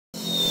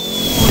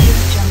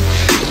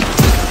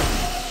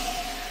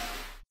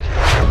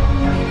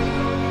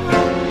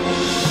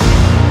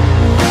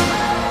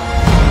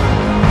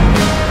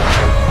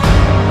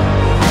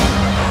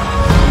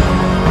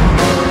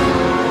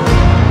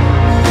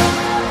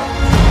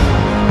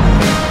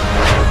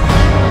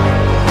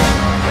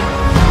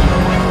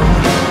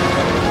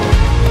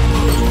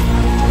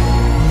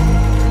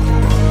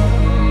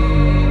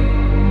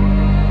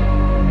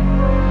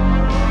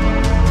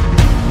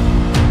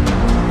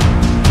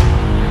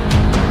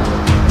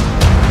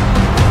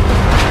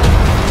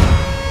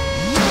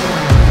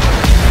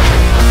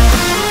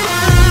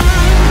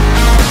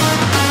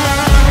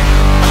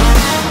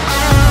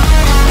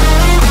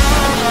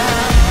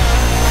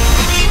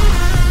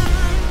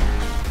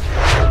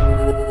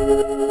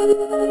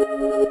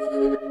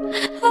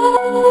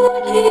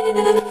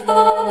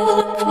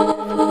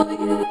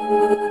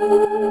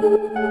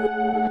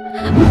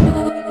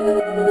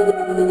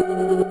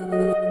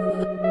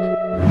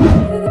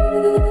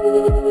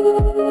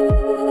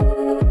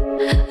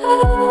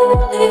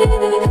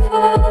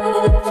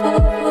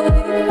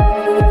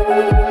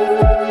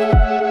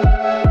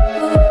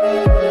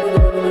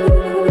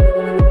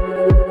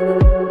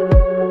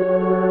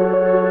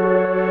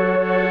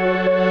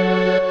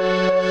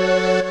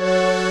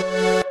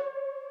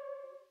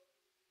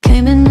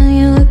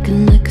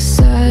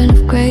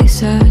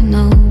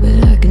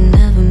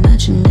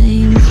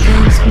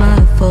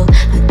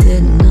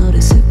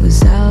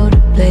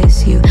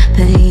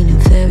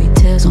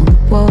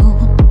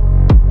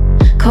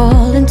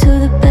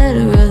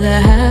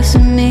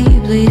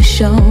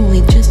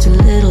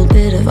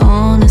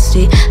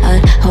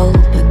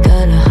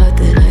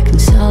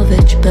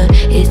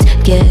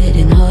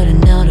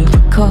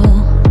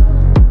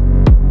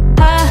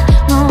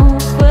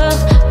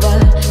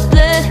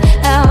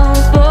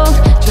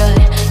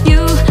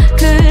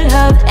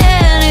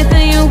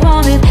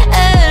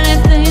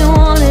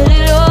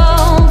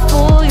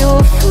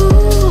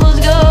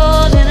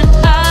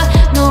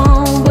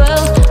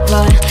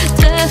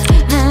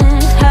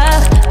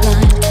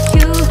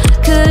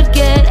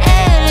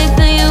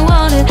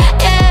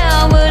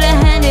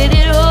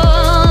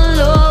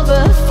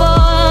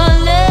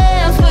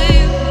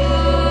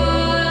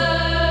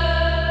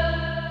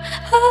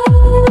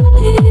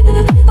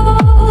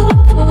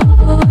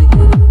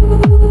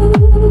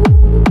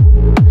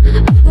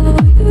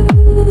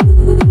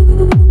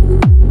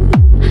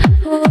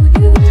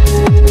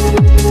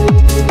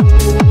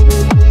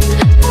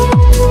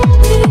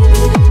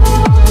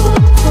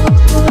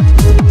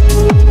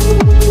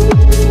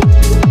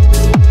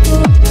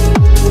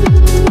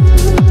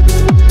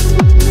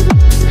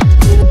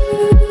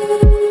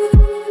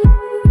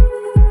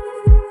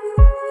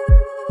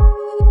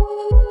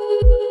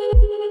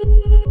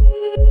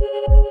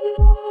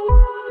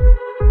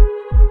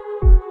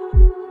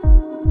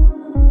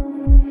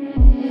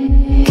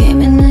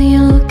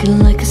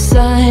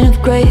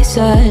grace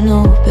I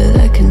know, but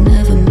I can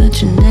never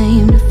match your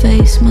name to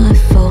face my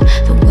fault.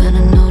 But when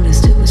I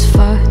noticed it was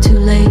far too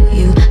late,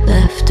 you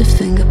left a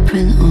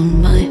fingerprint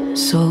on my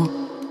soul.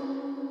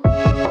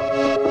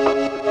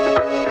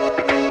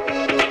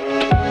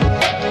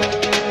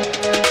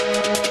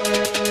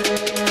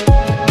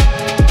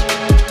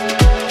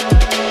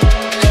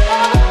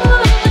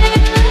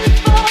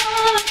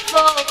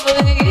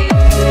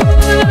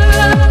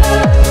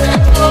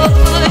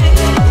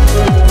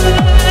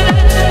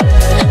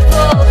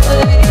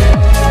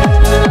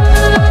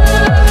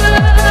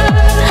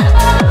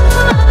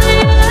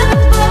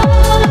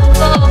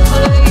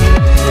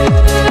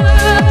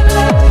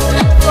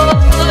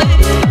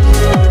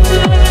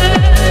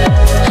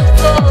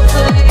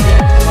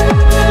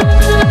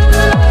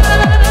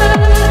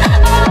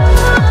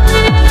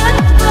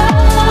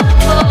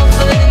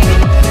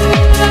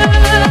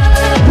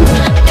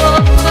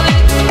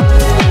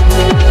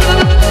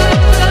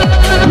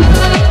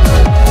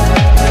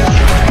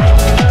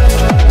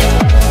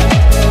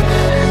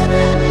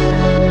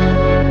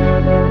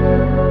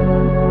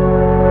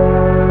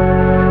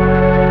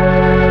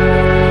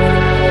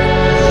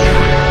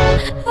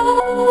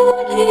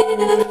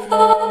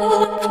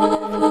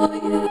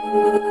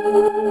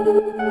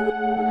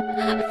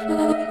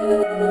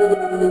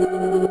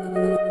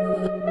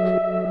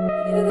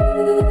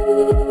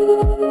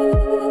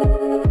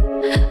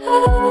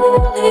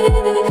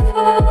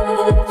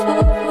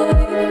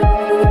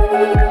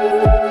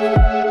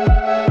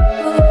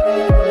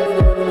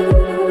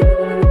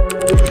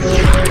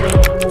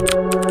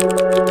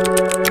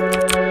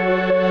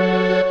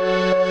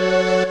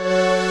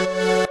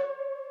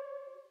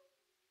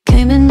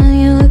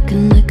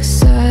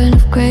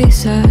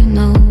 I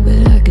know,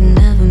 but I can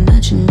never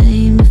match your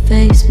name to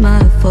face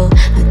my fault.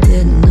 I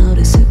didn't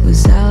notice it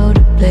was out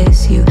of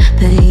place. You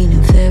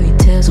painted fairy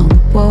tales on the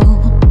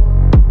wall,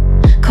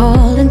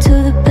 calling to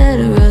the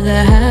better of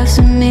the halves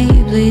of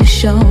me. Please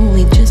show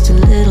me just a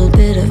little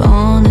bit of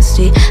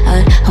honesty. I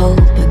hope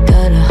I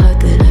got a heart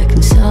that I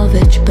can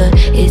salvage, but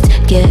it's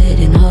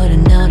getting harder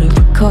now to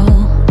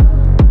recall.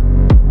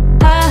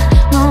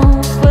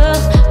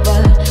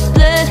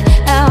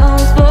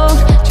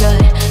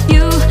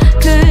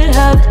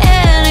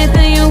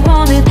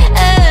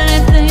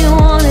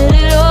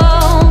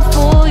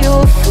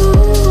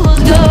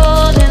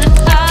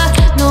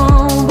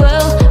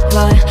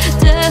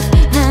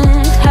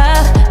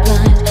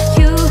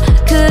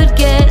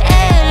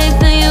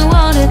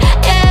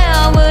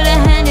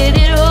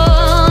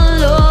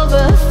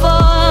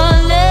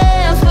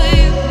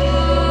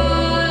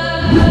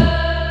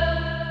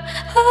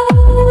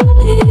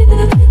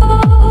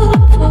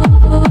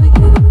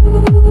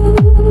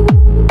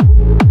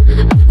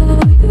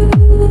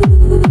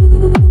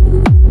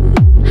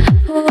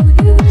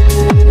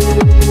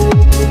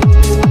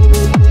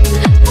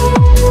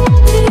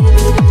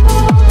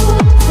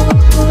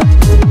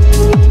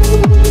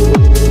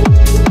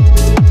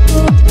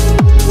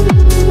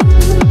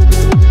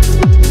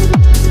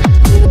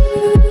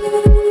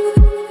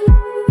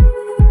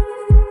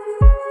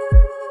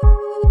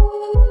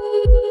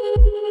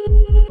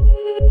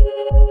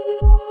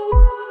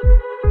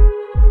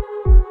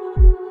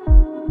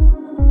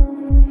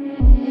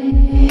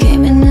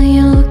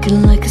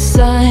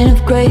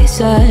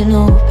 face, I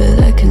know,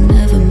 but I can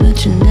never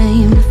match your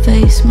name to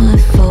face my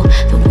fault.